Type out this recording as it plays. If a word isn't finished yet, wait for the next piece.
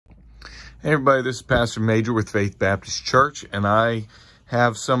Hey everybody, this is Pastor Major with Faith Baptist Church, and I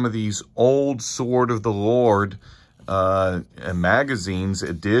have some of these old Sword of the Lord magazines,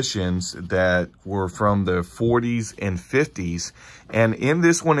 editions that were from the 40s and 50s. And in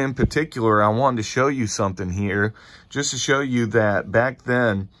this one in particular, I wanted to show you something here, just to show you that back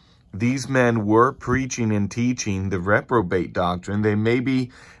then, these men were preaching and teaching the reprobate doctrine. They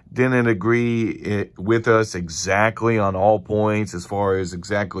maybe didn't agree with us exactly on all points as far as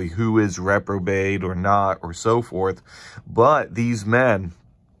exactly who is reprobate or not or so forth. But these men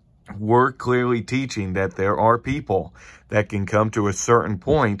were clearly teaching that there are people that can come to a certain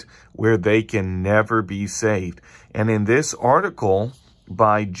point where they can never be saved. And in this article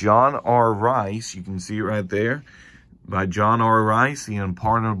by John R. Rice, you can see it right there, by John R. Rice, The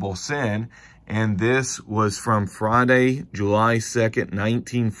Unpardonable Sin. And this was from Friday, July 2nd,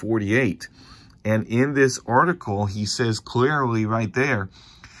 1948. And in this article, he says clearly right there,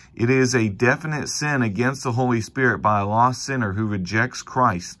 it is a definite sin against the Holy Spirit by a lost sinner who rejects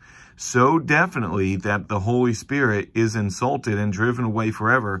Christ so definitely that the Holy Spirit is insulted and driven away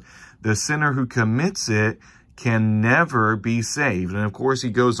forever. The sinner who commits it can never be saved. And of course, he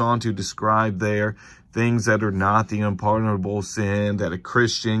goes on to describe there things that are not the unpardonable sin, that a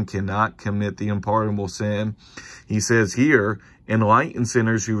Christian cannot commit the unpardonable sin. He says here, enlightened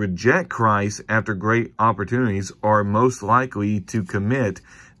sinners who reject Christ after great opportunities are most likely to commit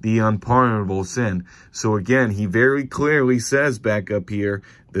the unpardonable sin. So again, he very clearly says back up here,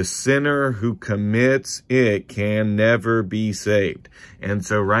 the sinner who commits it can never be saved. And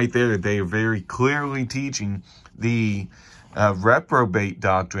so right there, they are very clearly teaching the reprobate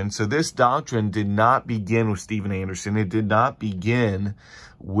doctrine. So this doctrine did not begin with Stephen Anderson. It did not begin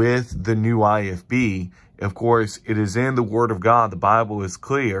with the new IFB. Of course, it is in the Word of God. The Bible is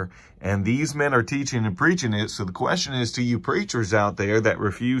clear. And these men are teaching and preaching it. So the question is to you preachers out there that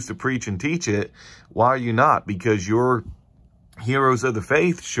refuse to preach and teach it, why are you not? Because your heroes of the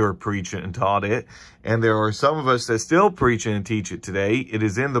faith sure preach it and taught it. And there are some of us that still preach and teach it today. It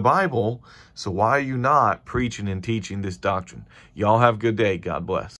is in the Bible. So why are you not preaching and teaching this doctrine? Y'all have a good day. God bless.